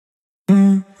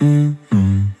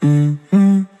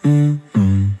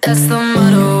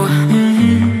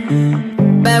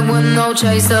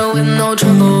chaser with no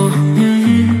trouble.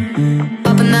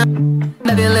 Poppin' that,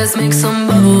 baby, let's make some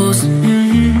bubbles.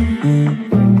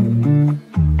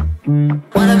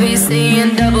 Wanna be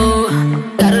seeing double.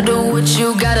 Gotta do what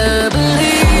you gotta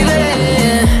believe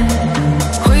it.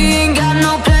 We ain't got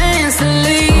no plans to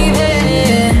leave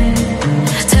it.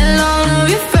 Tell all of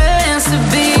your friends to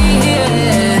be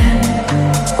here.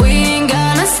 We ain't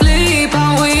gonna sleep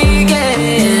all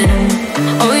weekend.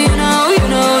 Oh, you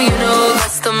know,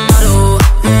 that's the motto.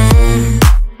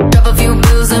 Drop a few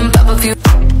bills and pop a few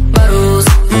bottles.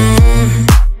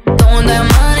 Throwing that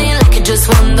money like you just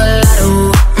won the lotto.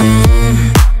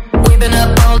 We've been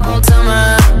up all summer,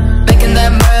 making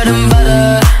that bread and butter.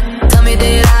 Tell me,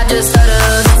 did I just stutter?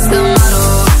 That's the motto.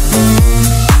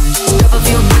 Drop a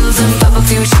few bills and pop a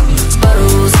few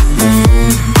bottles.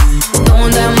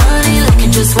 Throwing that money like you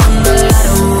just won the